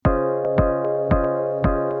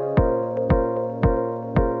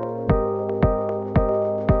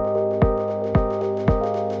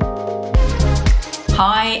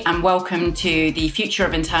Hi, and welcome to the Future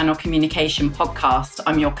of Internal Communication podcast.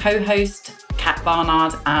 I'm your co-host, Kat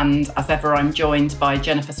Barnard, and as ever, I'm joined by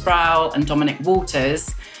Jennifer Sproul and Dominic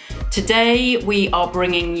Walters. Today, we are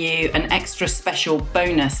bringing you an extra special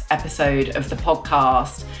bonus episode of the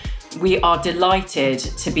podcast. We are delighted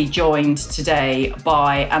to be joined today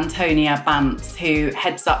by Antonia Bance, who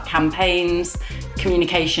heads up campaigns,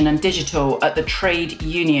 communication and digital at the Trade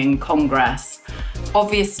Union Congress.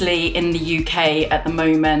 Obviously, in the UK at the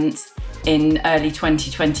moment, in early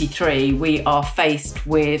 2023, we are faced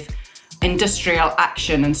with industrial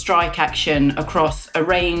action and strike action across a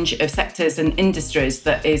range of sectors and industries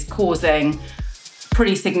that is causing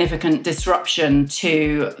pretty significant disruption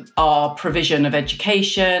to our provision of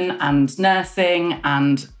education and nursing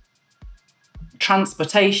and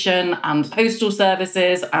transportation and postal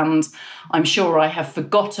services. And I'm sure I have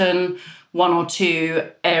forgotten one or two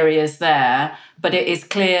areas there, but it is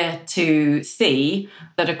clear to see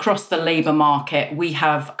that across the labour market, we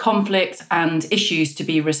have conflict and issues to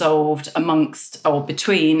be resolved amongst or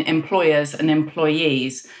between employers and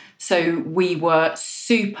employees. So we were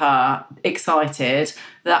super excited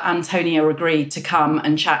that Antonia agreed to come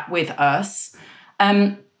and chat with us.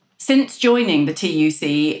 Since joining the TUC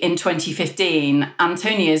in 2015,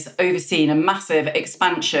 Antonia's overseen a massive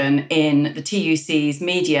expansion in the TUC's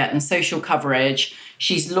media and social coverage.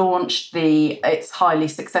 She's launched its highly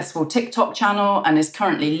successful TikTok channel and is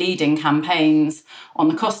currently leading campaigns on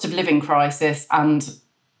the cost of living crisis and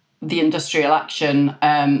the industrial action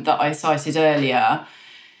that I cited earlier.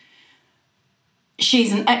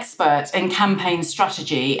 She's an expert in campaign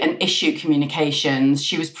strategy and issue communications.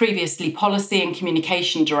 She was previously policy and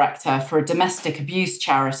communication director for a domestic abuse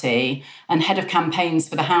charity and head of campaigns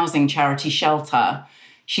for the housing charity Shelter.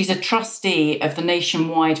 She's a trustee of the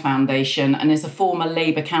Nationwide Foundation and is a former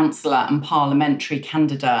Labour councillor and parliamentary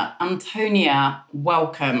candidate. Antonia,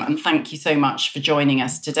 welcome, and thank you so much for joining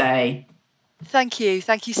us today. Thank you.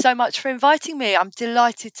 Thank you so much for inviting me. I'm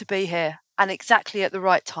delighted to be here, and exactly at the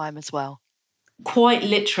right time as well. Quite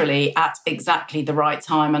literally at exactly the right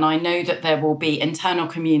time. And I know that there will be internal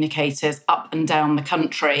communicators up and down the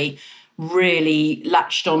country really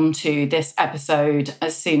latched onto this episode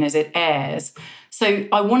as soon as it airs. So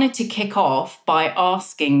I wanted to kick off by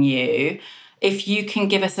asking you if you can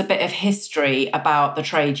give us a bit of history about the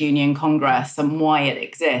Trade Union Congress and why it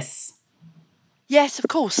exists. Yes, of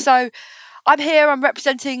course. So I'm here, I'm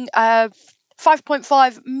representing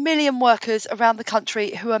 5.5 million workers around the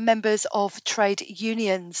country who are members of trade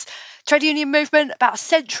unions. Trade union movement, about a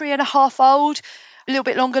century and a half old, a little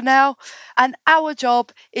bit longer now. And our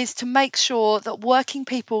job is to make sure that working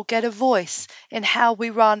people get a voice in how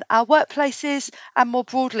we run our workplaces and more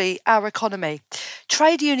broadly our economy.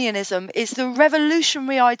 Trade unionism is the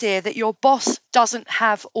revolutionary idea that your boss doesn't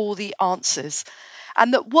have all the answers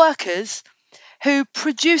and that workers who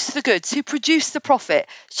produce the goods, who produce the profit,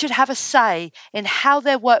 should have a say in how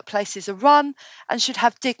their workplaces are run and should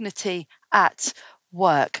have dignity at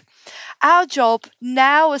work. Our job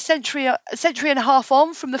now, a century and a half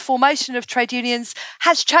on from the formation of trade unions,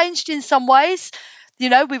 has changed in some ways. You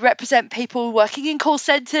know, we represent people working in call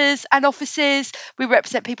centres and offices. We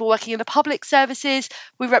represent people working in the public services.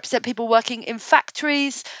 We represent people working in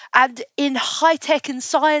factories and in high-tech and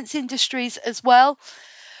science industries as well.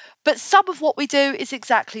 But some of what we do is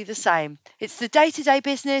exactly the same. It's the day-to-day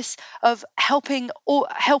business of helping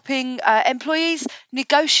employees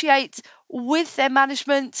negotiate with their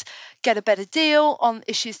management, get a better deal on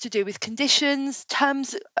issues to do with conditions,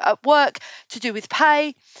 terms at work, to do with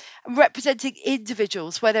pay, and representing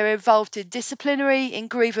individuals where they're involved in disciplinary, in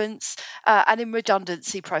grievance, and in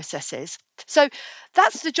redundancy processes. So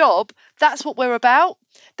that's the job. That's what we're about.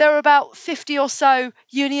 There are about 50 or so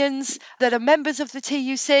unions that are members of the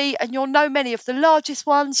TUC, and you'll know many of the largest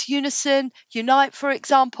ones, Unison, Unite, for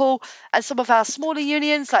example, and some of our smaller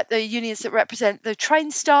unions, like the unions that represent the train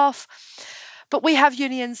staff. But we have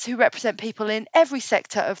unions who represent people in every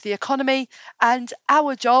sector of the economy, and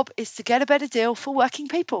our job is to get a better deal for working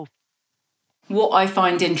people. What I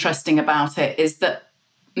find interesting about it is that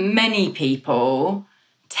many people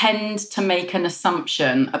tend to make an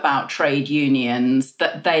assumption about trade unions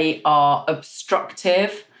that they are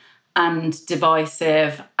obstructive and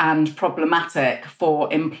divisive and problematic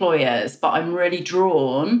for employers. But I'm really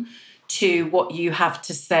drawn to what you have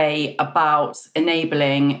to say about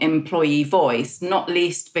enabling employee voice, not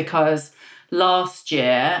least because last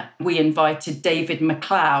year we invited David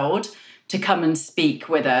McLeod to come and speak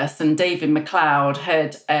with us. And David McLeod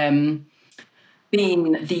had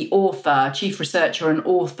been the author, chief researcher and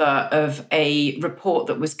author of a report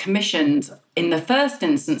that was commissioned in the first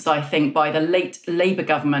instance, I think, by the late Labour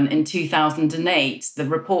government in 2008. The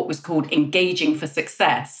report was called Engaging for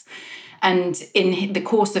Success. And in the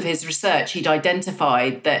course of his research, he'd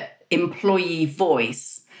identified that employee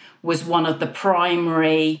voice was one of the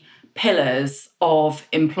primary pillars of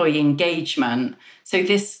employee engagement. So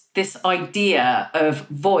this idea of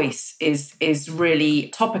voice is really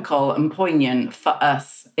topical and poignant for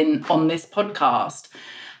us on this podcast.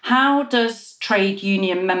 How does trade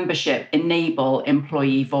union membership enable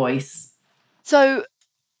employee voice? So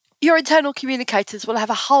your internal communicators will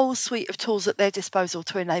have a whole suite of tools at their disposal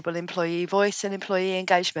to enable employee voice and employee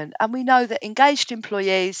engagement. And we know that engaged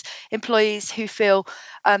employees who feel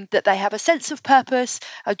that they have a sense of purpose,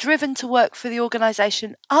 are driven to work for the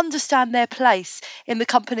organisation, understand their place in the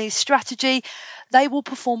company's strategy, they will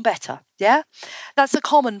perform better. Yeah, that's a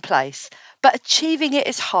commonplace. But achieving it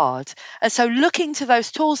is hard. And so looking to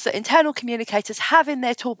those tools that internal communicators have in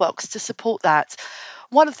their toolbox to support that.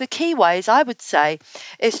 One of the key ways, I would say,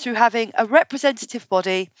 is through having a representative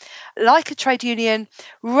body like a trade union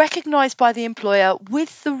recognised by the employer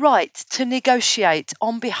with the right to negotiate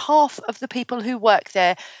on behalf of the people who work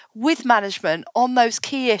there with management on those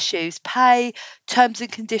key issues: pay, terms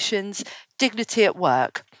and conditions, dignity at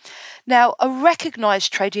work. Now, a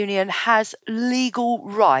recognised trade union has legal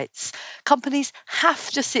rights. Companies have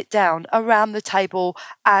to sit down around the table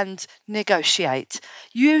and negotiate,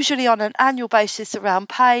 usually on an annual basis around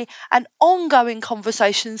pay, and ongoing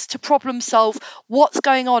conversations to problem solve what's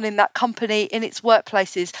going on in that company, in its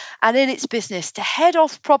workplaces, and in its business to head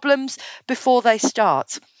off problems before they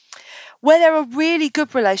start. Where there are really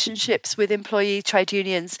good relationships with employee trade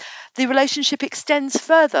unions, the relationship extends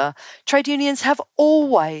further. Trade unions have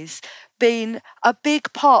always been a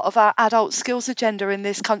big part of our adult skills agenda in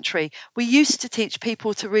this country. We used to teach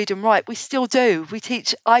people to read and write. We still do. We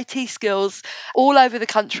teach IT skills all over the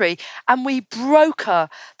country, and we broker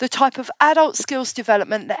the type of adult skills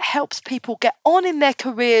development that helps people get on in their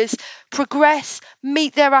careers, progress,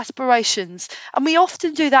 meet their aspirations. And we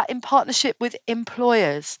often do that in partnership with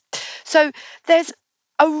employers. So there's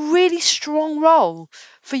a really strong role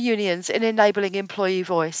for unions in enabling employee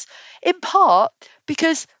voice, in part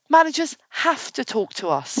because managers have to talk to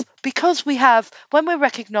us, because we have, when we're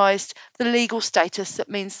recognised, the legal status that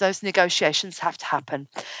means those negotiations have to happen,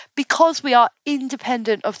 because we are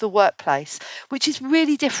independent of the workplace, which is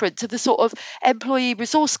really different to the sort of employee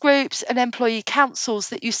resource groups and employee councils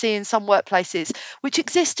that you see in some workplaces, which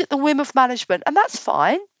exist at the whim of management, and that's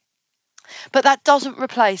fine. But that doesn't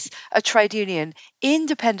replace a trade union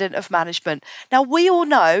independent of management. Now, we all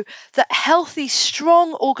know that healthy,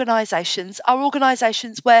 strong organisations are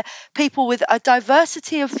organisations where people with a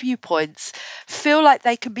diversity of viewpoints feel like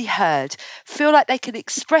they can be heard, feel like they can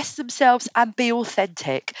express themselves and be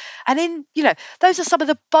authentic. And those are some of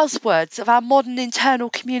the buzzwords of our modern internal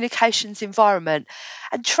communications environment.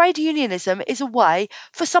 And trade unionism is a way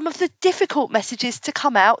for some of the difficult messages to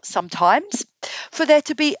come out sometimes, for there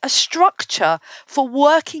to be a structure for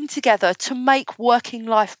working together to make working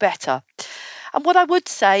life better. And what I would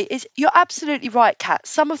say is, you're absolutely right, Kat.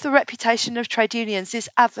 Some of the reputation of trade unions is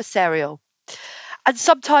adversarial. And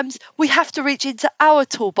sometimes we have to reach into our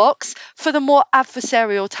toolbox for the more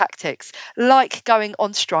adversarial tactics, like going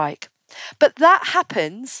on strike. But that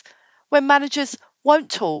happens when managers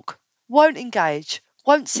won't talk, won't engage,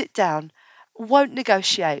 won't sit down, won't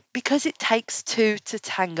negotiate, because it takes two to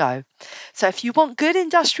tango. So if you want good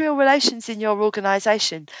industrial relations in your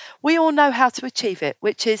organisation, we all know how to achieve it,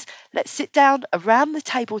 which is, let's sit down around the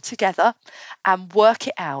table together and work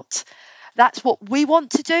it out. That's what we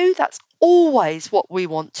want to do. That's always what we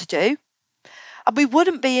want to do. And we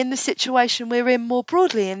wouldn't be in the situation we're in more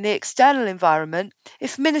broadly in the external environment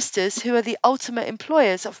if ministers, who are the ultimate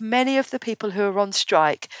employers of many of the people who are on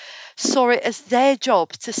strike, saw it as their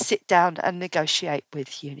job to sit down and negotiate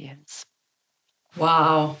with unions.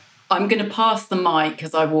 Wow. I'm going to pass the mic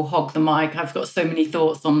because I will hog the mic. I've got so many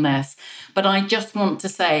thoughts on this. But I just want to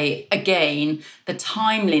say again, the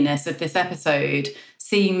timeliness of this episode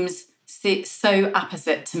seems so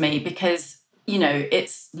opposite to me because,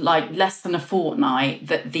 it's like less than a fortnight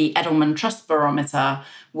that the Edelman Trust Barometer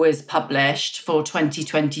was published for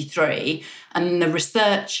 2023. And the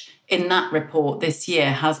research in that report this year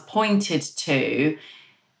has pointed to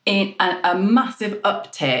in a massive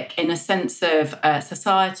uptick in a sense of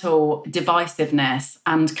societal divisiveness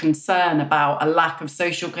and concern about a lack of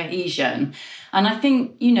social cohesion. And I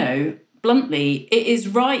think, bluntly, it is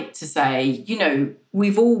right to say,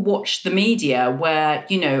 we've all watched the media where,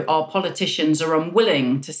 our politicians are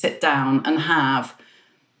unwilling to sit down and have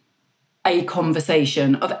a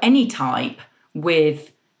conversation of any type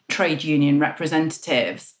with trade union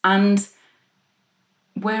representatives. And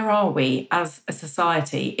where are we as a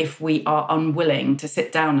society if we are unwilling to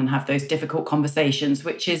sit down and have those difficult conversations,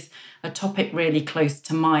 which is a topic really close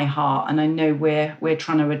to my heart, and I know we're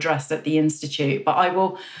trying to address at the Institute. But I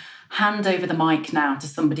will hand over the mic now to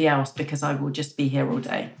somebody else because I will just be here all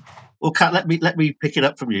day. Well, Kat, let me pick it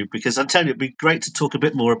up from you, because I'm telling you, it'd be great to talk a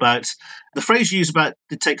bit more about the phrase you use about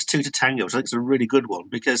it takes two to tango, which I think is a really good one,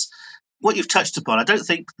 because what you've touched upon, I don't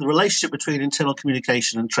think the relationship between internal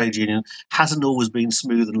communication and trade union hasn't always been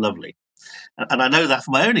smooth and lovely. And I know that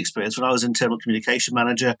from my own experience when I was internal communication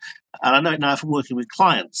manager, and I know it now from working with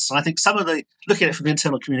clients. And I think some of the, looking at it from the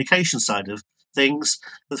internal communication side of things,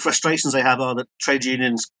 the frustrations they have are that trade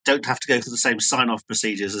unions don't have to go through the same sign-off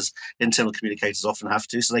procedures as internal communicators often have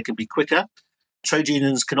to, so they can be quicker. Trade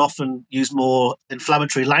unions can often use more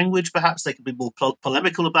inflammatory language, perhaps. They can be more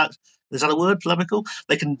polemical about, is that a word, polemical?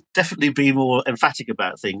 They can definitely be more emphatic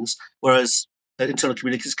about things, whereas internal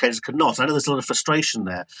communicators cannot. I know there's a lot of frustration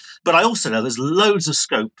there, but I also know there's loads of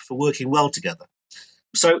scope for working well together.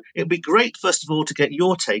 So it'd be great, first of all, to get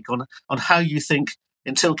your take on how you think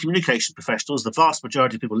internal communication professionals, the vast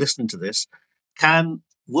majority of people listening to this, can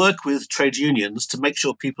work with trade unions to make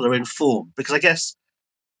sure people are informed. Because I guess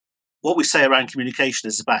what we say around communication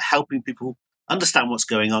is about helping people understand what's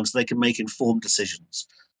going on so they can make informed decisions.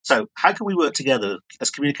 So how can we work together as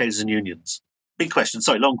communicators and unions? Big question.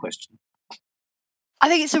 Sorry, long question. I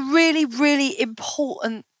think it's a really, really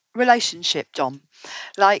important relationship, John.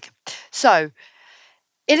 So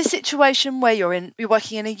in a situation where you're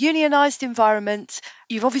working in a unionised environment,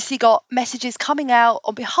 you've obviously got messages coming out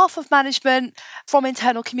on behalf of management from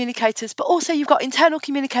internal communicators, but also you've got internal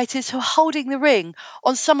communicators who are holding the ring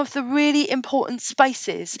on some of the really important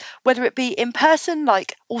spaces, whether it be in person,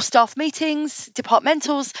 like all staff meetings,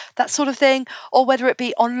 departmentals, that sort of thing, or whether it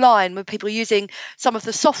be online with people using some of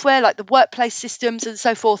the software like the workplace systems and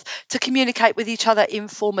so forth to communicate with each other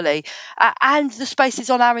informally, and the spaces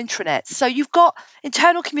on our intranet. So you've got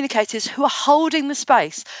internal communicators who are holding the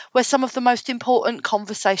space where some of the most important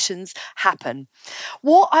conversations happen.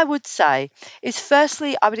 What I would say is,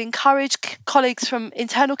 firstly, I would encourage colleagues from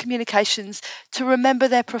internal communications to remember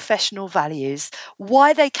their professional values,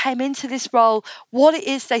 why they came into this role, what it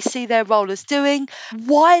is they see their role as doing,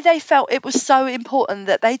 why they felt it was so important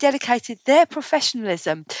that they dedicated their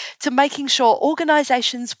professionalism to making sure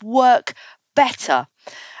organisations work better.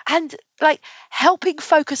 And helping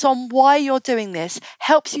focus on why you're doing this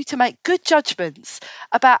helps you to make good judgments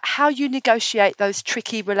about how you negotiate those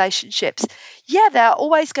tricky relationships. Yeah, there are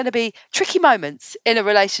always going to be tricky moments in a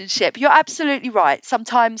relationship. You're absolutely right.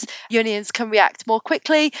 Sometimes unions can react more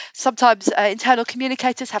quickly. Sometimes internal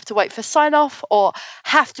communicators have to wait for sign off or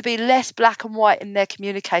have to be less black and white in their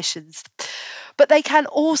communications. But they can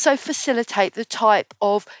also facilitate the type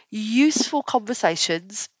of useful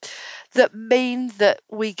conversations that mean that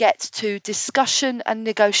we get to discussion and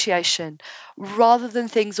negotiation rather than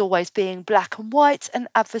things always being black and white and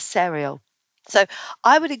adversarial. So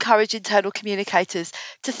I would encourage internal communicators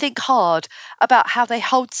to think hard about how they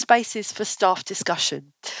hold spaces for staff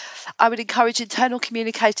discussion. I would encourage internal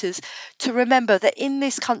communicators to remember that in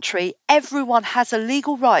this country, everyone has a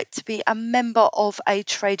legal right to be a member of a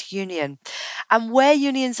trade union. And where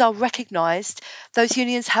unions are recognised, those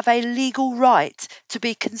unions have a legal right to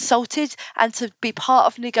be consulted and to be part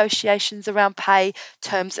of negotiations around pay,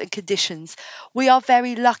 terms and conditions. We are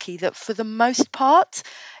very lucky that for the most part,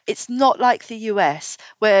 it's not like the US,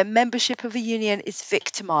 where membership of a union is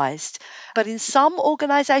victimised. But in some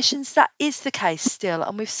organisations, that is the case still.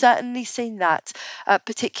 And we've certainly seen that,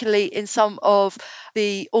 particularly in some of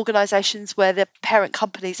the organisations where the parent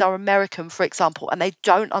companies are American, for example, and they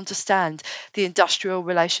don't understand the industrial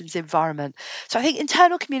relations environment. So I think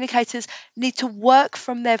internal communicators need to work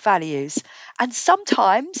from their values. And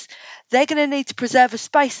sometimes they're going to need to preserve a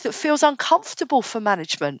space that feels uncomfortable for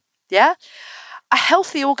management. Yeah. A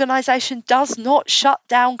healthy organisation does not shut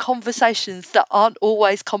down conversations that aren't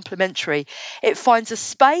always complementary. It finds a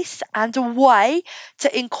space and a way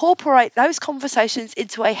to incorporate those conversations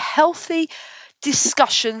into a healthy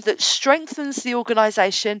discussion that strengthens the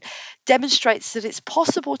organisation, demonstrates that it's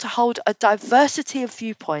possible to hold a diversity of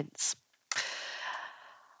viewpoints.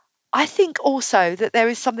 I think also that there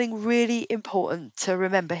is something really important to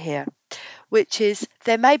remember here, which is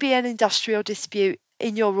there may be an industrial dispute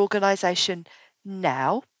in your organisation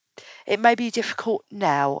now. It may be difficult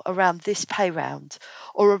now around this pay round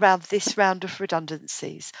or around this round of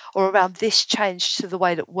redundancies or around this change to the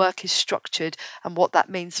way that work is structured and what that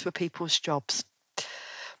means for people's jobs.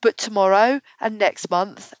 But tomorrow and next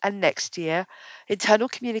month and next year, internal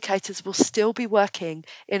communicators will still be working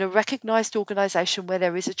in a recognised organisation where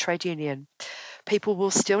there is a trade union. People will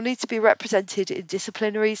still need to be represented in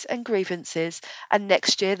disciplinaries and grievances, and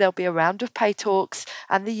next year there'll be a round of pay talks,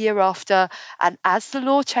 and the year after. And as the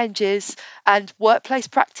law changes and workplace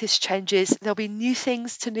practice changes, there'll be new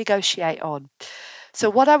things to negotiate on. So,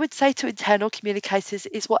 what I would say to internal communicators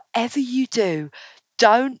is whatever you do,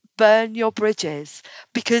 don't burn your bridges,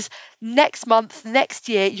 because next month, next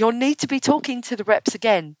year, you'll need to be talking to the reps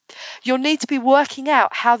again. You'll need to be working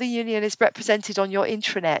out how the union is represented on your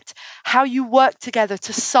intranet, how you work together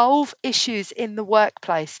to solve issues in the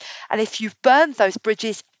workplace. And if you've burned those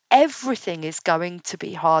bridges, everything is going to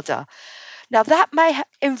be harder. Now, that may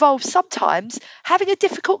involve sometimes having a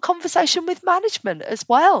difficult conversation with management as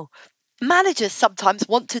well. Managers sometimes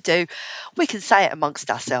want to do, we can say it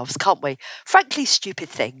amongst ourselves, can't we? Frankly, stupid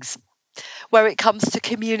things where it comes to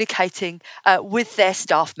communicating with their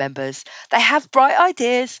staff members. They have bright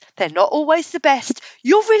ideas, they're not always the best.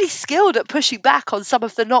 You're really skilled at pushing back on some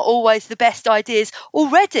of the not always the best ideas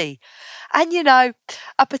already. And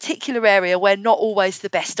a particular area where not always the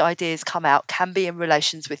best ideas come out can be in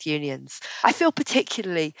relations with unions. I feel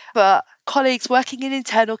particularly for colleagues working in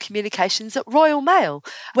internal communications at Royal Mail,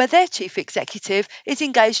 where their chief executive is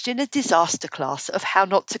engaged in a disaster class of how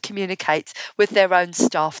not to communicate with their own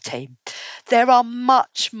staff team. There are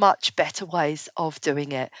much, much better ways of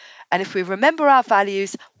doing it. And if we remember our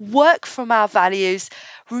values, work from our values,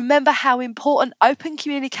 remember how important open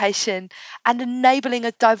communication and enabling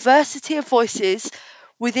a diversity of voices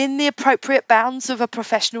within the appropriate bounds of a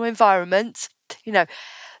professional environment,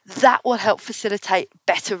 that will help facilitate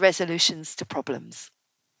better resolutions to problems.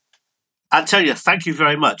 Antonia, thank you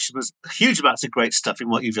very much. There's huge amounts of great stuff in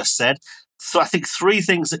what you've just said. So I think three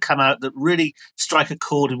things that come out that really strike a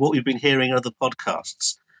chord with what we've been hearing in other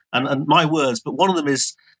podcasts. And my words, but one of them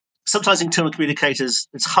is sometimes internal communicators,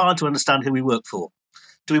 it's hard to understand who we work for.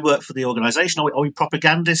 Do we work for the organisation? Are we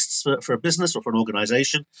propagandists for a business or for an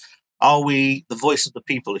organisation? Are we the voice of the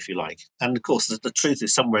people, if you like? And of course, the truth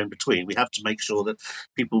is somewhere in between. We have to make sure that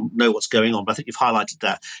people know what's going on. But I think you've highlighted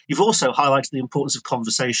that. You've also highlighted the importance of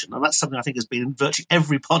conversation. And that's something I think has been in virtually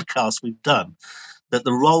every podcast we've done, that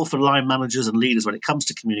the role for line managers and leaders when it comes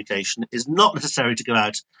to communication is not necessarily to go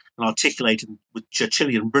out and articulate with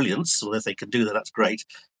Churchillian brilliance, or if they can do that, that's great.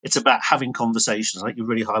 It's about having conversations. I think you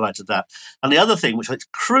really highlighted that. And the other thing, which I think is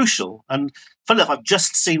crucial, and funny enough, I've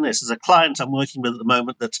just seen this as a client I'm working with at the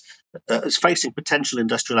moment that is facing potential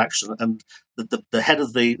industrial action, and the head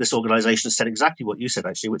of this organisation has said exactly what you said,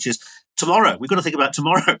 actually, which is tomorrow. We've got to think about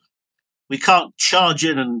tomorrow. We can't charge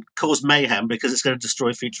in and cause mayhem because it's going to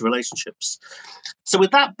destroy future relationships. So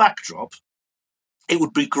with that backdrop, it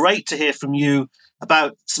would be great to hear from you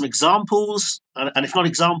about some examples, and if not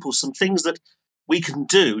examples, some things that we can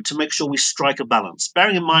do to make sure we strike a balance,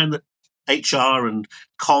 bearing in mind that HR and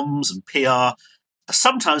comms and PR are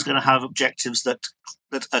sometimes going to have objectives that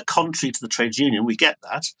are contrary to the trade union. We get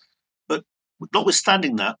that. But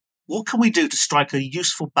notwithstanding that, what can we do to strike a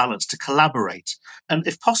useful balance, to collaborate? And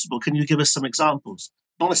if possible, can you give us some examples?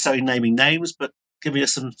 Not necessarily naming names, but giving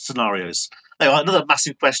us some scenarios. Oh, another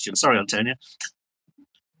massive question. Sorry, Antonia.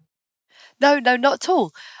 No, not at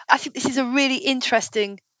all. I think this is a really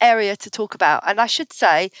interesting area to talk about. And I should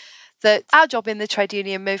say that our job in the trade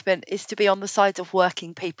union movement is to be on the side of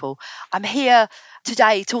working people. I'm here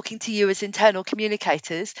today talking to you as internal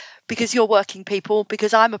communicators because you're working people,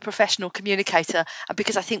 because I'm a professional communicator, and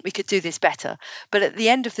because I think we could do this better. But at the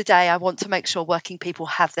end of the day, I want to make sure working people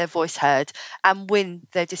have their voice heard and win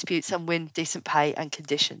their disputes and win decent pay and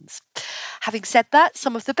conditions. Having said that,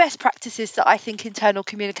 some of the best practices that I think internal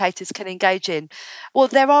communicators can engage in, well,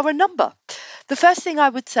 there are a number. The first thing I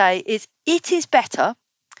would say is it is better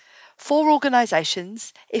for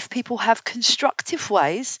organisations if people have constructive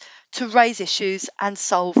ways to raise issues and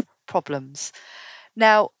solve problems.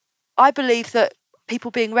 Now, I believe that people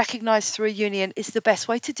being recognised through a union is the best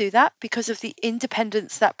way to do that because of the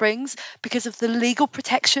independence that brings, because of the legal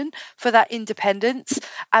protection for that independence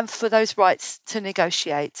and for those rights to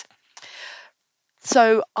negotiate.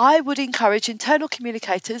 So I would encourage internal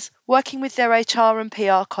communicators working with their HR and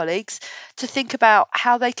PR colleagues to think about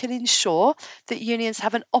how they can ensure that unions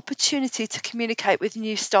have an opportunity to communicate with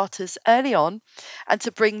new starters early on and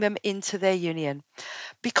to bring them into their union.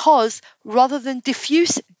 Because rather than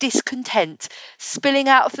diffuse discontent spilling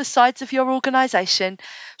out of the sides of your organisation,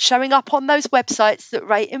 showing up on those websites that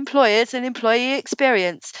rate employers and employee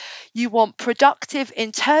experience, you want productive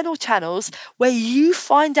internal channels where you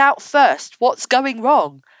find out first what's going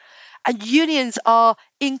wrong. And unions are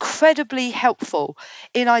incredibly helpful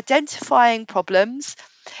in identifying problems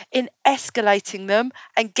in escalating them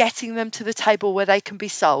and getting them to the table where they can be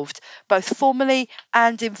solved, both formally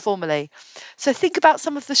and informally. So think about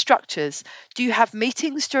some of the structures. Do you have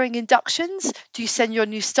meetings during inductions? Do you send your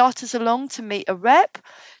new starters along to meet a rep?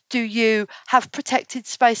 Do you have protected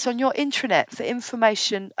space on your intranet for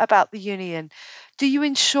information about the union? Do you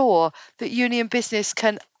ensure that union business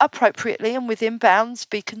can appropriately and within bounds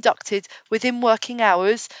be conducted within working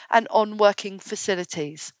hours and on working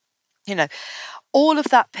facilities? You know, all of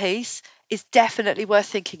that piece is definitely worth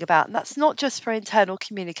thinking about. And that's not just for internal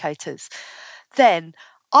communicators. Then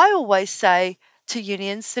I always say to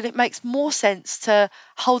unions that it makes more sense to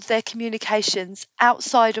hold their communications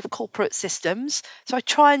outside of corporate systems. So I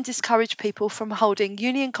try and discourage people from holding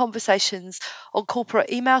union conversations on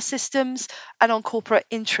corporate email systems and on corporate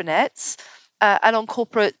intranets. And on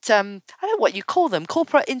corporate, I don't know what you call them,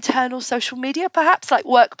 corporate internal social media, perhaps like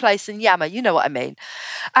Workplace and Yammer, you know what I mean.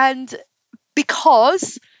 And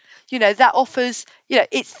because, that offers,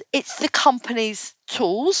 it's the company's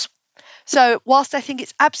tools. So whilst I think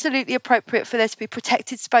it's absolutely appropriate for there to be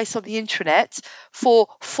protected space on the intranet for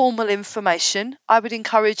formal information, I would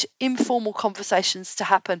encourage informal conversations to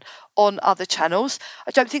happen on other channels.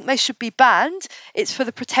 I don't think they should be banned. It's for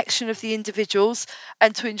the protection of the individuals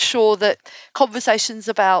and to ensure that conversations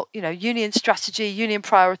about, union strategy, union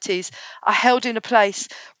priorities are held in a place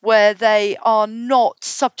where they are not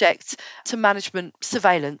subject to management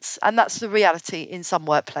surveillance. And that's the reality in some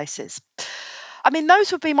workplaces. I mean,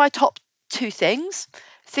 those would be my top two things,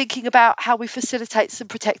 thinking about how we facilitate some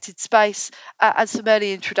protected space and some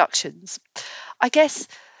early introductions. I guess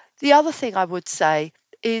the other thing I would say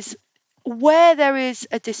is where there is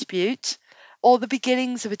a dispute or the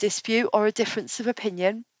beginnings of a dispute or a difference of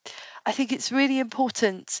opinion, I think it's really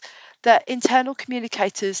important that internal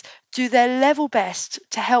communicators do their level best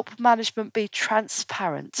to help management be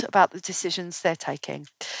transparent about the decisions they're taking.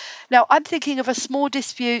 Now, I'm thinking of a small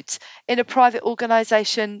dispute in a private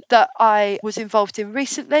organisation that I was involved in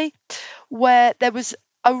recently, where there was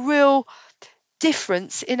a real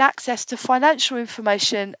difference in access to financial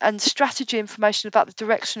information and strategy information about the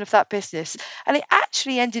direction of that business. And it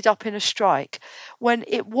actually ended up in a strike when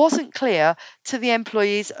it wasn't clear to the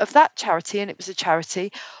employees of that charity, and it was a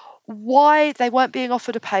charity, why they weren't being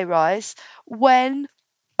offered a pay rise when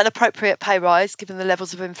an appropriate pay rise given the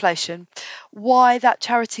levels of inflation, why that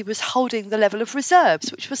charity was holding the level of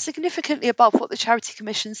reserves, which was significantly above what the Charity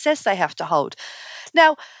Commission says they have to hold.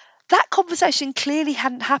 Now, that conversation clearly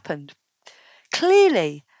hadn't happened.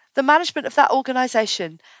 Clearly, the management of that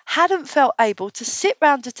organisation hadn't felt able to sit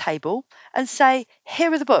round a table and say,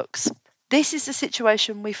 here are the books. This is the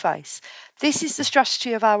situation we face. This is the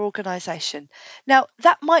strategy of our organisation. Now,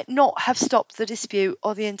 that might not have stopped the dispute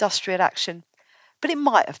or the industrial action, but it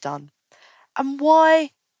might have done. And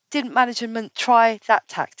why didn't management try that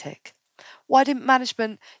tactic? Why didn't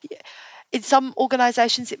management? In some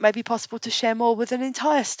organisations, it may be possible to share more with an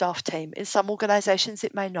entire staff team. In some organisations,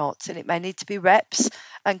 it may not, and it may need to be reps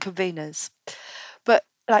and conveners. But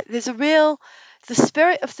the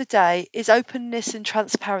spirit of the day is openness and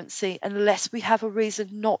transparency unless we have a reason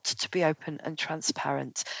not to be open and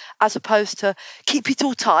transparent, as opposed to keep it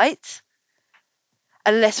all tight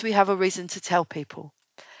unless we have a reason to tell people.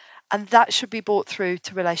 And that should be brought through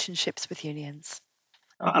to relationships with unions.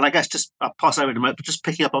 And I guess I'll pass over in a moment, but just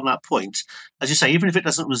picking up on that point, as you say, even if it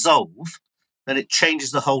doesn't resolve, then it changes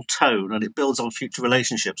the whole tone and it builds on future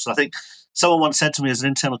relationships. So I think someone once said to me as an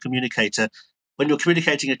internal communicator, when you're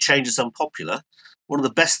communicating a change that's unpopular, one of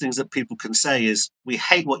the best things that people can say is, we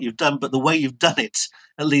hate what you've done, but the way you've done it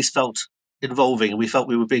at least felt involving and we felt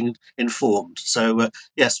we were being informed. So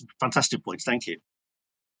yes, fantastic points. Thank you.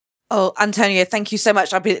 Oh, Antonia, thank you so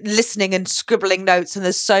much. I've been listening and scribbling notes, and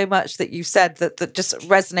there's so much that you said that just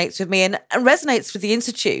resonates with me and resonates with the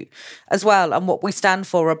Institute as well, and what we stand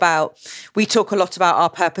for. We talk a lot about our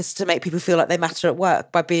purpose to make people feel like they matter at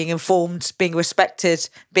work by being informed, being respected,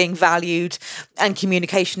 being valued, and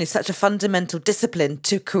communication is such a fundamental discipline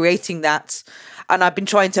to creating that. And I've been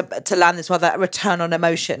trying to land this, that return on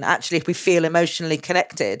emotion. Actually, if we feel emotionally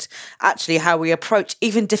connected, actually how we approach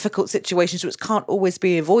even difficult situations, which can't always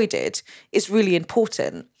be avoided, is really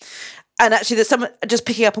important. And actually, there's some, just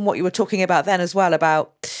picking up on what you were talking about then as well,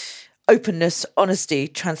 about openness, honesty,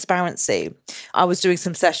 transparency. I was doing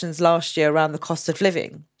some sessions last year around the cost of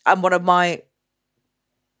living. And one of my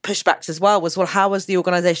pushbacks as well was, how is the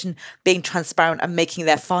organisation being transparent and making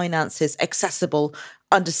their finances accessible,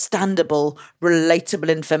 understandable, relatable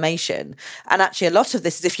information? And actually, a lot of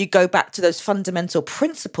this is if you go back to those fundamental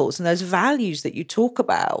principles and those values that you talk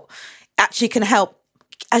about, actually can help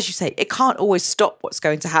as you say, it can't always stop what's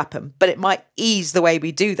going to happen, but it might ease the way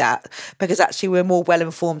we do that because actually we're more well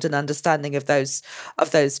informed and understanding of those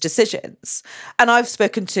decisions. And I've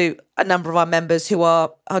spoken to a number of our members who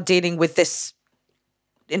are dealing with this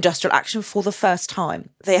industrial action for the first time.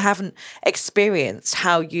 They haven't experienced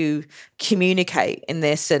how you communicate in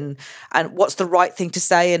this and what's the right thing to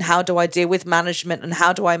say and how do I deal with management and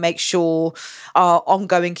how do I make sure our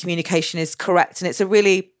ongoing communication is correct. And it's a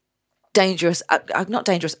really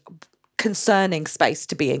concerning space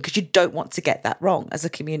to be in because you don't want to get that wrong as a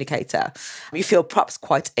communicator. You feel perhaps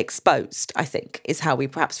quite exposed, I think, is how we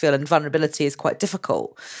perhaps feel, and vulnerability is quite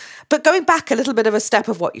difficult. But going back a little bit of a step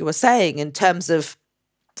of what you were saying in terms of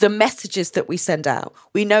the messages that we send out,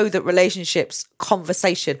 we know that relationships,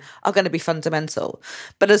 conversation are going to be fundamental,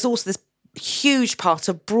 but there's also this huge part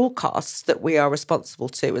of broadcasts that we are responsible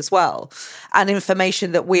to as well, and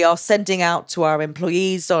information that we are sending out to our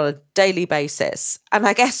employees on a daily basis. And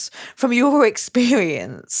I guess from your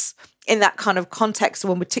experience in that kind of context,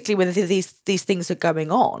 when particularly when these things are going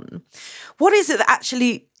on, what is it that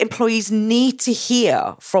actually employees need to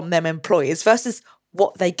hear from their employers versus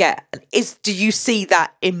what they get? And do you see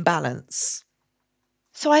that imbalance?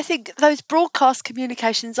 So I think those broadcast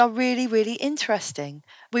communications are really, really interesting.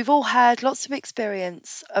 We've all had lots of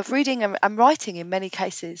experience of reading and writing, in many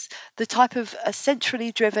cases, the type of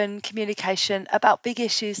centrally driven communication about big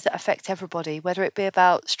issues that affect everybody, whether it be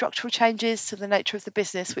about structural changes to the nature of the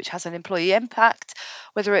business, which has an employee impact,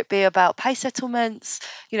 whether it be about pay settlements,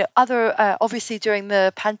 obviously during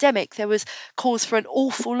the pandemic, there was cause for an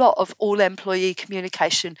awful lot of all employee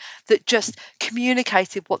communication that just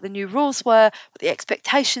communicated what the new rules were, what the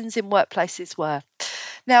expectations in workplaces were.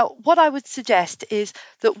 Now, what I would suggest is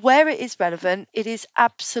that where it is relevant, it is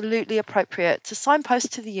absolutely appropriate to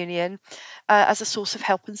signpost to the union as a source of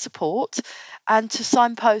help and support, and to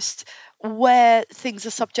signpost where things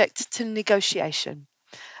are subject to negotiation.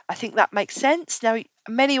 I think that makes sense. Now,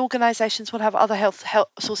 many organisations will have other health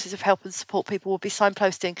sources of help and support. People will be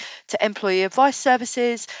signposting to employee advice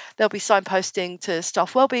services. They'll be signposting to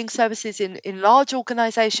staff wellbeing services in large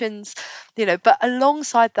organisations. But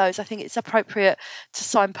alongside those, I think it's appropriate to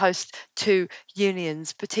signpost to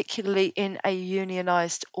unions, particularly in a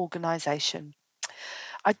unionised organisation.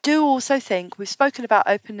 I do also think we've spoken about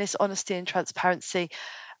openness, honesty, and transparency.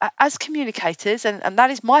 As communicators, and that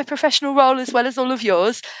is my professional role as well as all of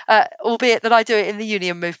yours, albeit that I do it in the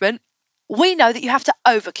union movement, we know that you have to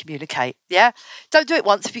over communicate. Yeah, don't do it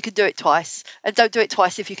once if you can do it twice, and don't do it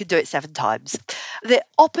twice if you can do it 7 times. The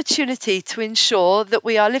opportunity to ensure that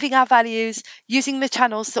we are living our values, using the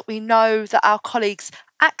channels that we know that our colleagues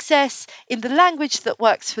access in the language that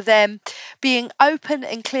works for them, being open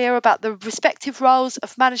and clear about the respective roles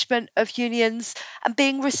of management, of unions, and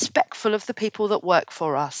being respectful of the people that work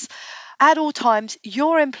for us. At all times,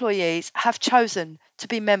 your employees have chosen to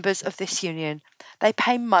be members of this union. They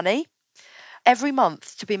pay money every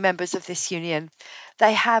month to be members of this union.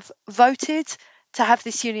 They have voted to have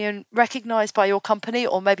this union recognised by your company,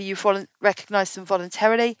 or maybe you've recognised them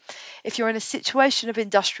voluntarily. If you're in a situation of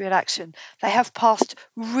industrial action, they have passed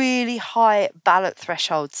really high ballot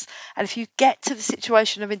thresholds. And if you get to the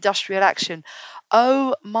situation of industrial action,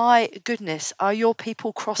 oh my goodness, are your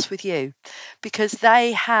people cross with you? Because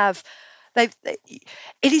it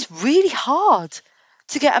is really hard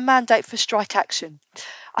to get a mandate for strike action.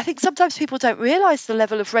 I think sometimes people don't realise the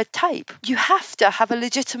level of red tape. You have to have a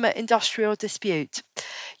legitimate industrial dispute.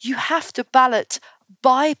 You have to ballot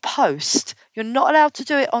by post. You're not allowed to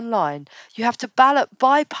do it online. You have to ballot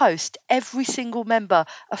by post every single member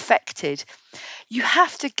affected. You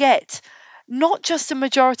have to get not just a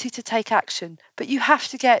majority to take action, but you have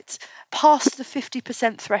to get past the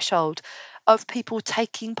 50% threshold of people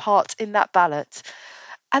taking part in that ballot.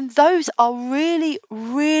 And those are really,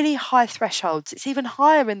 really high thresholds. It's even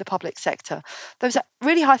higher in the public sector. Those are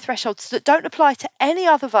really high thresholds that don't apply to any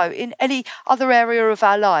other vote in any other area of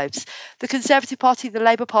our lives. The Conservative Party, the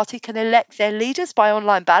Labour Party can elect their leaders by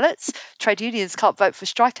online ballots. Trade unions can't vote for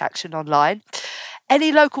strike action online.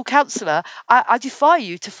 Any local councillor, I defy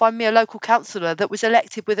you to find me a local councillor that was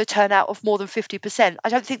elected with a turnout of more than 50%. I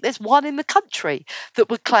don't think there's one in the country that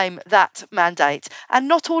would claim that mandate, and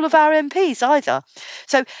not all of our MPs either.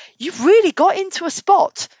 So you've really got into a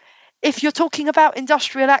spot. If you're talking about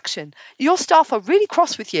industrial action, your staff are really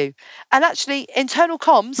cross with you. And actually, internal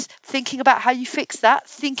comms, thinking about how you fix that,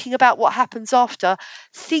 thinking about what happens after,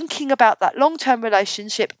 thinking about that long-term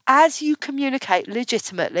relationship as you communicate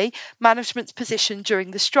legitimately management's position during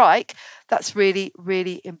the strike, that's really,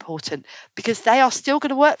 really important, because they are still going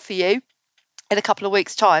to work for you in a couple of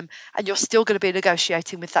weeks' time, and you're still going to be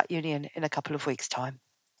negotiating with that union in a couple of weeks' time.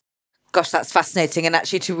 Gosh, that's fascinating. And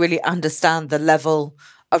actually, to really understand the level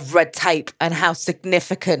of red tape and how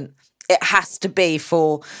significant it has to be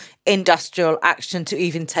for industrial action to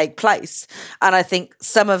even take place. And I think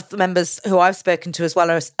some of the members who I've spoken to as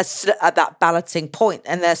well are at that balloting point,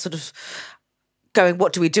 and they're sort of going,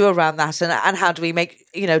 what do we do around that? And how do we make,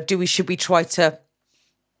 should we try to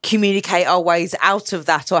communicate our ways out of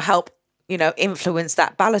that or help influence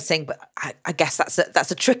that balloting? But I guess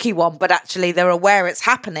that's a tricky one. But actually, they're aware it's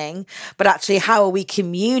happening. But actually, how are we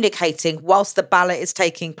communicating whilst the ballot is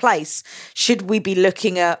taking place? Should we be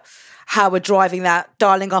looking at how we're driving that,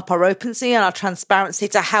 dialing up our opency and our transparency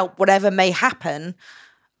to help whatever may happen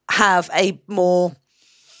have a more,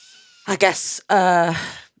 I guess,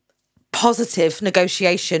 positive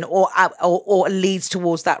negotiation or leads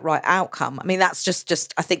towards that right outcome? I mean, that's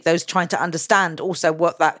just I think those trying to understand also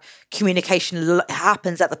what that communication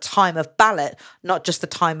happens at the time of ballot, not just the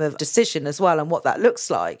time of decision as well, and what that looks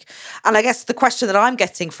like. And I guess the question that I'm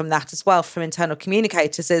getting from that as well from internal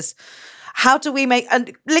communicators is, how do we make,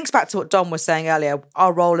 and links back to what Dom was saying earlier,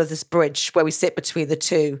 our role of this bridge where we sit between the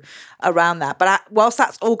two around that. But whilst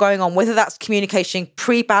that's all going on, whether that's communication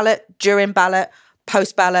pre-ballot, during ballot,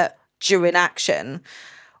 post-ballot, during action,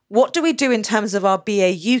 what do we do in terms of our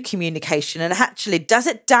BAU communication? And actually, does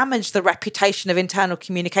it damage the reputation of internal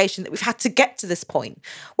communication that we've had to get to this point,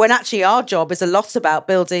 when actually our job is a lot about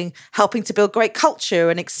helping to build great culture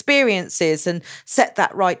and experiences and set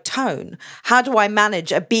that right tone? How do I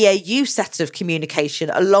manage a BAU set of communication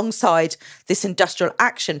alongside this industrial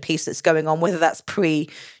action piece that's going on, whether that's pre,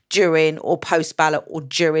 during or post-ballot or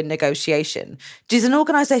during negotiation? Does an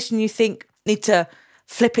organisation, you think, need to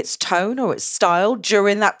flip its tone or its style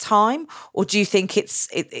during that time? Or do you think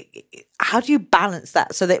how do you balance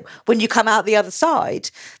that so that when you come out the other side,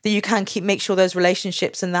 that you can make sure those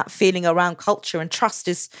relationships and that feeling around culture and trust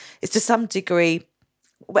is to some degree,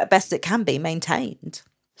 best it can be, maintained?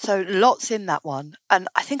 So lots in that one. And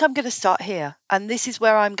I think I'm going to start here. And this is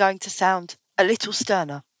where I'm going to sound a little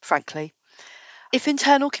sterner, frankly. If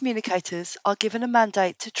internal communicators are given a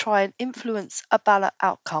mandate to try and influence a ballot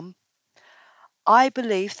outcome, I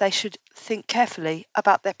believe they should think carefully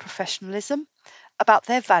about their professionalism, about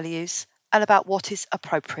their values, and about what is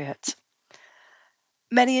appropriate.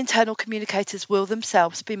 Many internal communicators will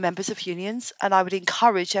themselves be members of unions, and I would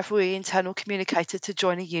encourage every internal communicator to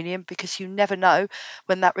join a union, because you never know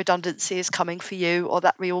when that redundancy is coming for you or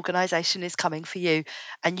that reorganisation is coming for you,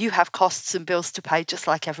 and you have costs and bills to pay just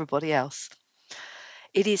like everybody else.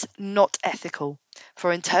 It is not ethical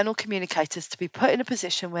for internal communicators to be put in a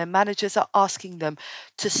position where managers are asking them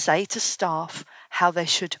to say to staff how they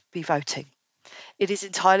should be voting. It is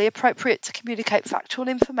entirely appropriate to communicate factual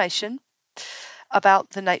information about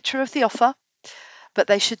the nature of the offer, but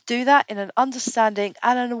they should do that in an understanding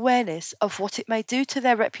and an awareness of what it may do to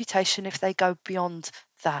their reputation if they go beyond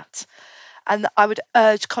that. And I would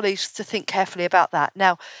urge colleagues to think carefully about that.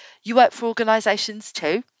 Now, you work for organisations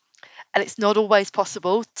too, and it's not always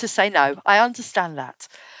possible to say no. I understand that.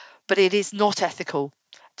 But it is not ethical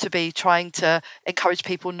to be trying to encourage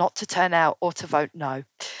people not to turn out or to vote no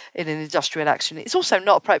in an industrial action. It's also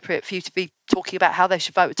not appropriate for you to be talking about how they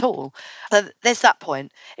should vote at all. So there's that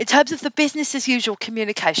point. In terms of the business as usual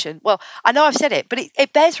communication, well, I know I've said it, but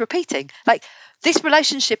it bears repeating. Like, this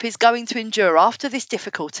relationship is going to endure after this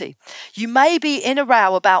difficulty. You may be in a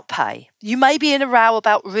row about pay. You may be in a row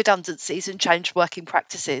about redundancies and changed working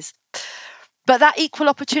practices. But that equal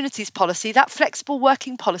opportunities policy, that flexible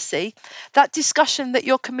working policy, that discussion that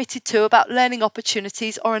you're committed to about learning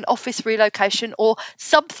opportunities or an office relocation or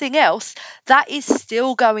something else, that is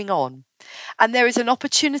still going on. And there is an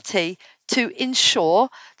opportunity to ensure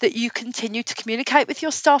that you continue to communicate with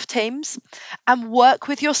your staff teams and work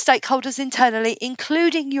with your stakeholders internally,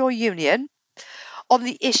 including your union, on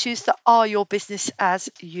the issues that are your business as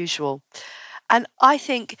usual. And I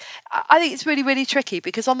think it's really, really tricky,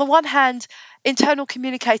 because on the one hand, internal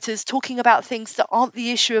communicators talking about things that aren't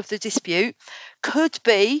the issue of the dispute could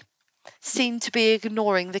be seen to be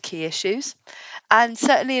ignoring the key issues. And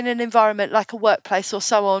certainly in an environment like a workplace or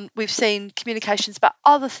so on, we've seen communications about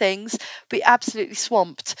other things be absolutely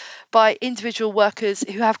swamped by individual workers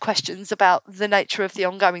who have questions about the nature of the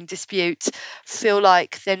ongoing dispute, feel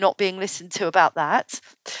like they're not being listened to about that.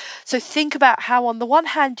 So think about how, on the one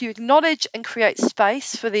hand, you acknowledge and create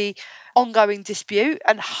space for the ongoing dispute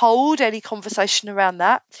and hold any conversation around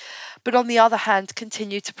that, but on the other hand,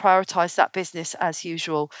 continue to prioritise that business as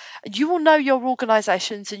usual. And you will know your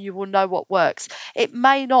organisations and you will know what works. It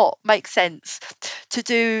may not make sense to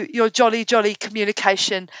do your jolly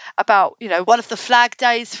communication about, one of the flag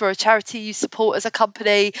days for a charity you support as a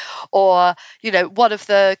company, or, one of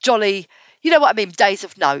the jolly you know what I mean, days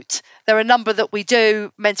of note. There are a number that we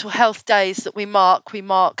do, mental health days that we mark. We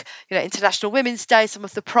mark, International Women's Day, some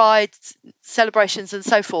of the Pride celebrations and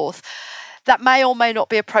so forth. That may or may not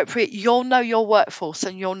be appropriate. You'll know your workforce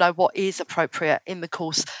and you'll know what is appropriate in the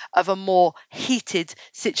course of a more heated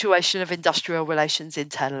situation of industrial relations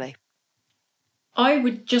internally. I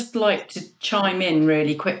would just like to chime in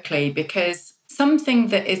really quickly, because something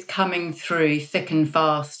that is coming through thick and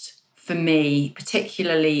fast for me,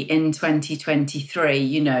 particularly in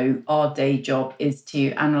 2023, our day job is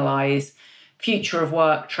to analyse future of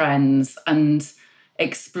work trends and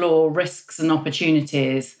explore risks and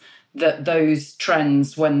opportunities that those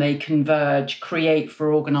trends, when they converge, create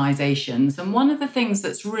for organisations. And one of the things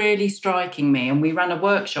that's really striking me, and we ran a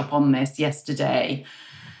workshop on this yesterday,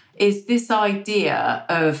 is this idea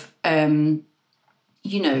of,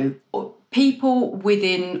 people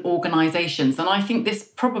within organisations. And I think this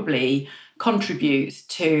probably contributes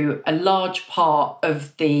to a large part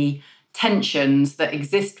of the tensions that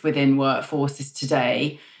exist within workforces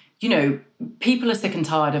today. People are sick and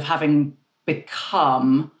tired of having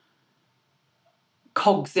become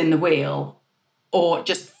cogs in the wheel, or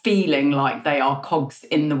just feeling like they are cogs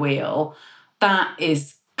in the wheel. That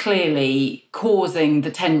is clearly causing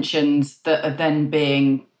the tensions that are then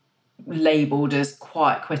being labelled as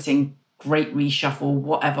quiet quitting, great reshuffle,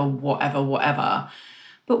 whatever.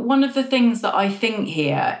 But one of the things that I think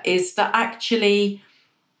here is that actually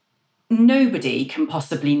nobody can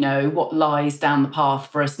possibly know what lies down the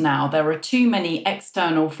path for us now. There are too many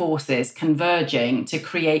external forces converging to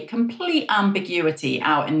create complete ambiguity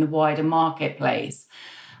out in the wider marketplace.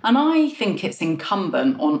 And I think it's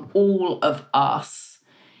incumbent on all of us,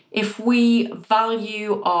 if we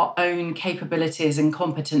value our own capabilities and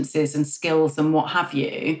competencies and skills and what have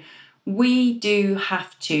you, we do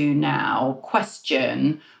have to now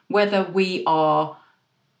question whether we are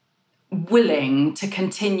willing to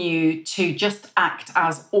continue to just act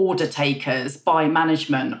as order takers by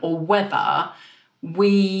management, or whether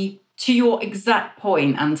we, to your exact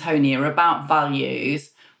point, Antonia, about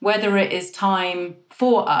values, whether it is time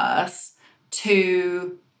for us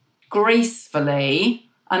to gracefully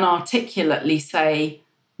and articulately say,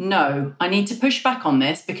 no, I need to push back on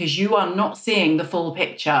this because you are not seeing the full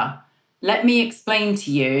picture. Let me explain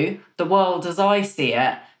to you the world as I see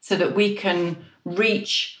it so that we can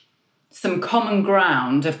reach some common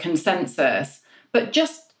ground of consensus. But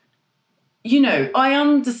just, I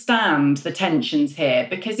understand the tensions here,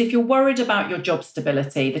 because if you're worried about your job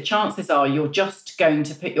stability, the chances are you're just going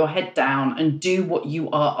to put your head down and do what you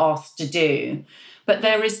are asked to do. But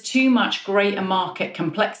there is too much greater market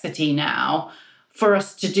complexity now for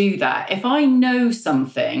us to do that. If I know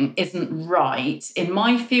something isn't right in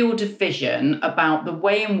my field of vision about the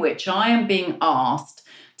way in which I am being asked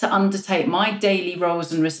to undertake my daily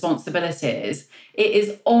roles and responsibilities, it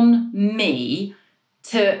is on me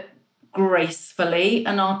to gracefully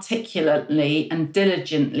and articulately and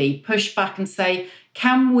diligently push back and say,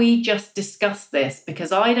 can we just discuss this?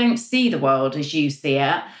 Because I don't see the world as you see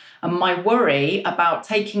it. And my worry about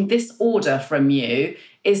taking this order from you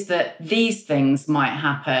is that these things might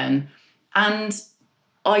happen. And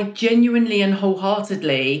I genuinely and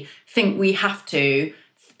wholeheartedly think we have to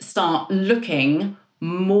start looking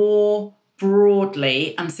more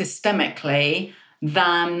broadly and systemically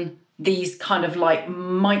than these kind of like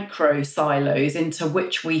micro silos into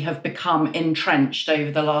which we have become entrenched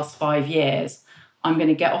over the last 5 years. I'm going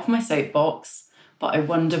to get off my soapbox, but I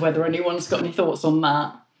wonder whether anyone's got any thoughts on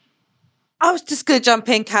that. I was just going to jump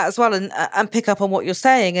in, Kat, as well, and pick up on what you're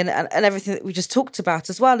saying and everything that we just talked about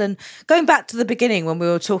as well. And going back to the beginning when we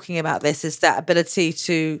were talking about this, is that ability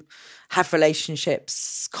to have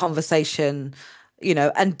relationships, conversation,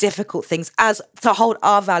 and difficult things, as to hold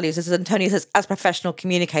our values, as Antonia says, as professional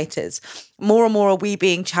communicators. More and more are we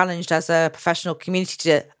being challenged as a professional community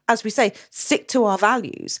to, as we say, stick to our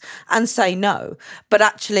values and say no. But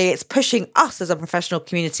actually it's pushing us as a professional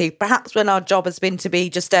community, perhaps when our job has been to be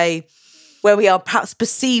just where we are perhaps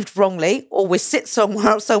perceived wrongly, or we sit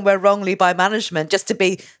somewhere wrongly by management, just to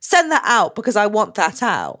be, send that out because I want that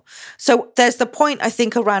out. So there's the point, I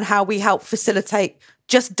think, around how we help facilitate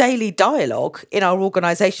just daily dialogue in our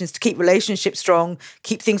organisations to keep relationships strong,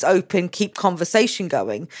 keep things open, keep conversation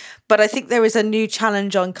going. But I think there is a new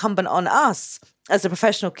challenge incumbent on us as a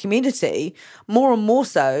professional community, more and more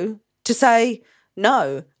so, to say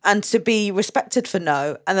no and to be respected for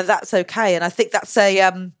no, and that's okay. And I think that's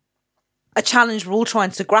a challenge we're all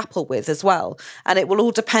trying to grapple with as well. And it will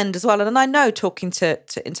all depend as well. And I know, talking to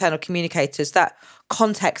internal communicators, that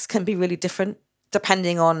context can be really different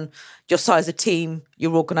depending on your size of team,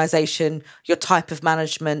 your organisation, your type of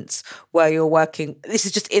management, where you're working. This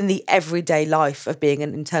is just in the everyday life of being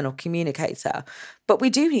an internal communicator. But we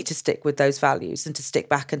do need to stick with those values and to stick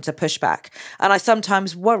back and to push back. And I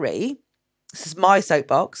sometimes worry, this is my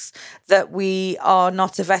soapbox, that we are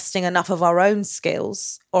not investing enough of our own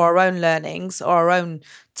skills or our own learnings or our own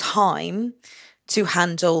time to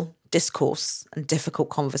handle discourse and difficult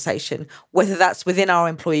conversation, whether that's within our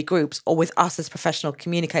employee groups or with us as professional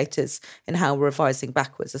communicators in how we're revising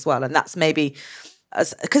backwards as well. And that's maybe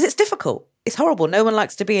because it's difficult. It's horrible. No one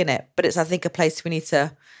likes to be in it, but it's, I think, a place we need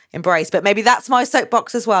to embrace. But maybe that's my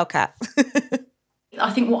soapbox as well, Kat. I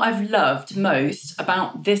think what I've loved most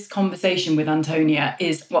about this conversation with Antonia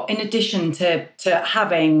is, well, in addition to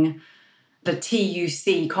having the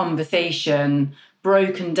TUC conversation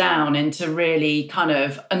broken down into really kind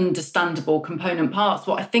of understandable component parts,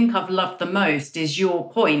 what I think I've loved the most is your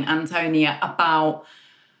point, Antonia, about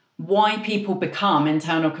why people become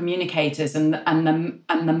internal communicators and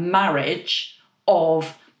the marriage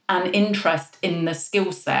of an interest in the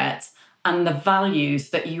skill set and the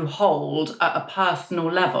values that you hold at a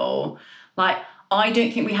personal level. Like, I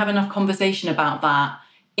don't think we have enough conversation about that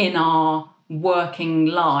in our working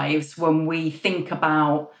lives when we think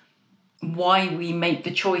about why we make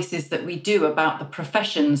the choices that we do about the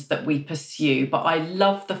professions that we pursue. But I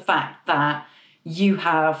love the fact that you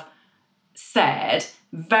have said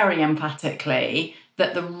very emphatically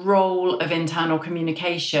that the role of internal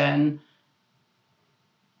communication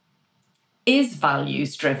is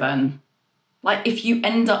values driven. Like, if you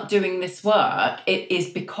end up doing this work, it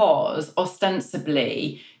is because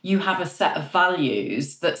ostensibly you have a set of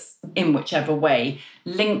values that's, in whichever way,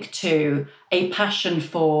 linked to a passion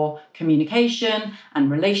for communication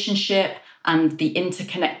and relationship and the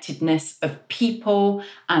interconnectedness of people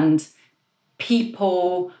and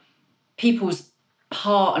people's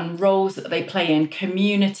part and roles that they play in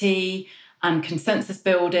community and consensus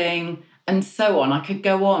building and so on. I could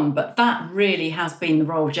go on, but that really has been the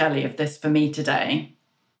royal jelly of this for me today.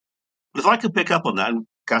 If I could pick up on that, and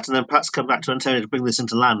Kat, and then perhaps come back to Antonia to bring this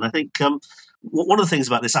into land, I think one of the things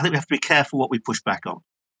about this, I think we have to be careful what we push back on.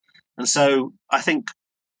 And so I think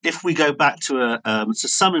if we go back to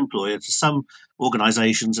some employer, to some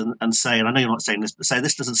organisations and say, and I know you're not saying this, but say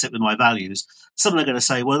this doesn't sit with my values, some are going to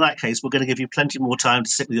say, well, in that case, we're going to give you plenty more time to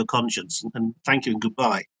sit with your conscience and thank you and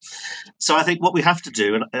goodbye. So I think what we have to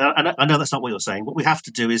do, and I know that's not what you're saying, what we have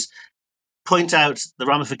to do is point out the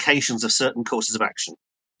ramifications of certain courses of action.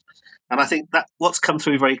 And I think that what's come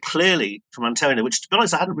through very clearly from Antonia, which to be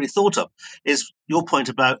honest I hadn't really thought of, is your point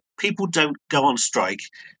about people don't go on strike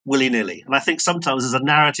willy-nilly. And I think sometimes there's a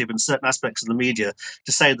narrative in certain aspects of the media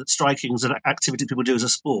to say that striking is an activity people do as a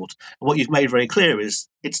sport. And what you've made very clear is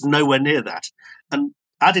it's nowhere near that. And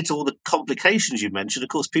added to all the complications you mentioned, of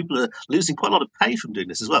course, people are losing quite a lot of pay from doing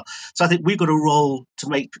this as well. So I think we've got a role to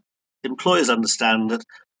make employers understand that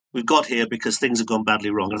we've got here because things have gone badly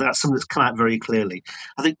wrong. And that's something that's come out very clearly.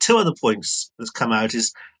 I think two other points that's come out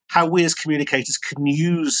is how we as communicators can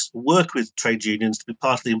work with trade unions to be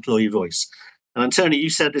part of the employee voice. And Antonia, you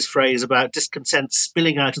said this phrase about discontent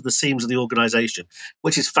spilling out of the seams of the organisation,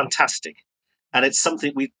 which is fantastic. And it's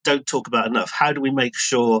something we don't talk about enough. How do we make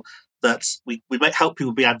sure that we might help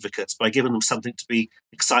people be advocates by giving them something to be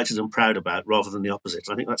excited and proud about rather than the opposite?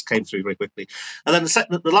 I think that's came through very quickly. And then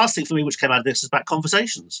the last thing for me which came out of this is about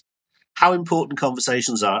conversations, how important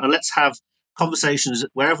conversations are. And let's have conversations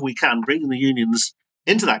wherever we can, bringing the unions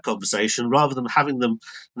into that conversation rather than having them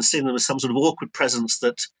and seeing them as some sort of awkward presence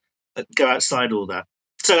that go outside all that.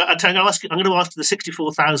 So I'm going to ask the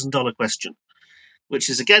 $64,000 question, which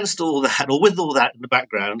is against all that or with all that in the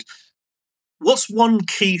background. What's one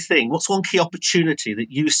key thing? What's one key opportunity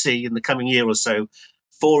that you see in the coming year or so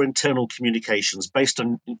for internal communications based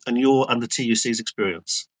on your and the TUC's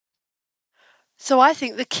experience? So I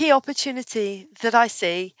think the key opportunity that I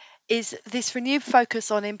see is this renewed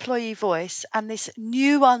focus on employee voice and this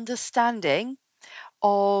new understanding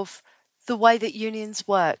of the way that unions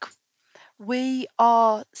work. We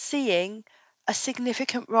are seeing a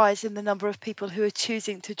significant rise in the number of people who are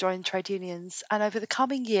choosing to join trade unions. And over the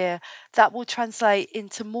coming year, that will translate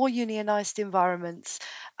into more unionised environments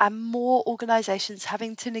and more organisations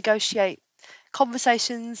having to negotiate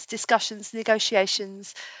conversations, discussions,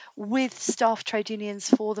 negotiations with staff trade unions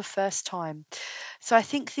for the first time. So I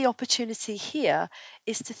think the opportunity here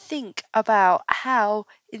is to think about how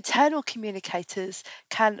internal communicators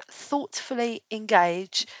can thoughtfully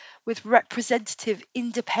engage with representative,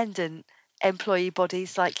 independent employee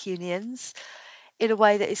bodies like unions in a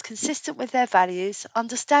way that is consistent with their values,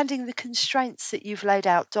 understanding the constraints that you've laid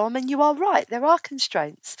out, Dom. And you are right, there are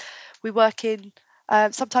constraints. We work in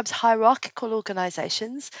sometimes hierarchical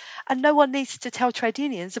organisations, and no one needs to tell trade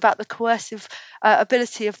unions about the coercive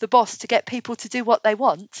ability of the boss to get people to do what they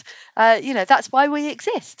want. That's why we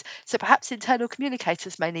exist. So perhaps internal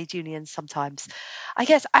communicators may need unions sometimes. I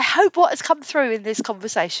hope what has come through in this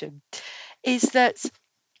conversation is that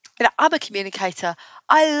I'm a communicator.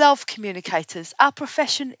 I love communicators. Our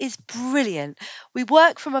profession is brilliant. We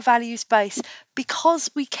work from a values base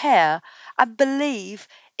because we care and believe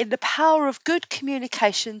in the power of good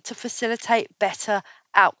communication to facilitate better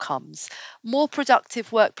outcomes, more productive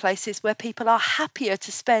workplaces where people are happier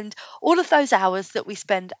to spend all of those hours that we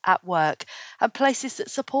spend at work, and places that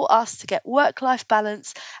support us to get work-life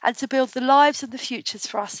balance and to build the lives and the futures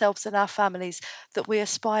for ourselves and our families that we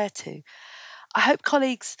aspire to. I hope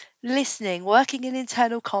colleagues listening, working in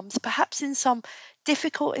internal comms, perhaps in some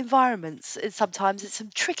difficult environments and sometimes at some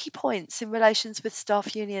tricky points in relations with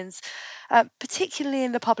staff unions, particularly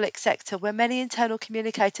in the public sector, where many internal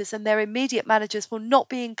communicators and their immediate managers will not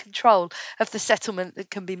be in control of the settlement that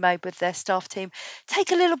can be made with their staff team.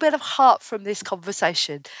 Take a little bit of heart from this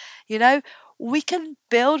conversation. We can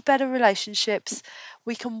build better relationships.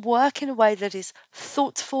 We can work in a way that is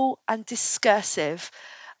thoughtful and discursive.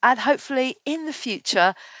 And hopefully in the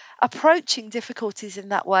future, approaching difficulties in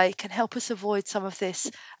that way can help us avoid some of this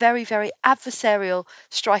very, very adversarial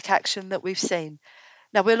strike action that we've seen.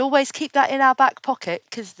 Now, we'll always keep that in our back pocket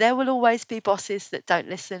because there will always be bosses that don't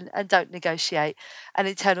listen and don't negotiate, and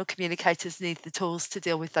internal communicators need the tools to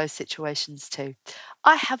deal with those situations too.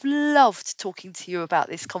 I have loved talking to you about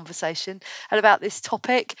this conversation and about this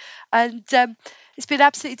topic, and it's been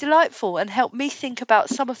absolutely delightful and helped me think about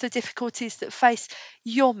some of the difficulties that face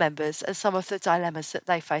your members and some of the dilemmas that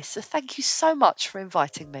they face. So thank you so much for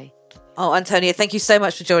inviting me. Oh, Antonia, thank you so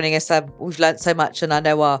much for joining us. We've learned so much, and I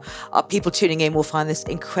know our people tuning in will find this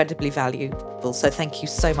incredibly valuable. So thank you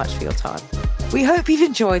so much for your time. We hope you've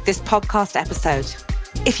enjoyed this podcast episode.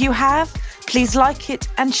 If you have, please like it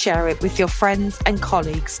and share it with your friends and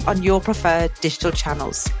colleagues on your preferred digital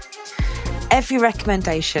channels. Every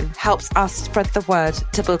recommendation helps us spread the word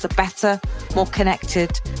to build a better, more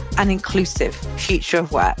connected and inclusive future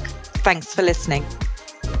of work. Thanks for listening.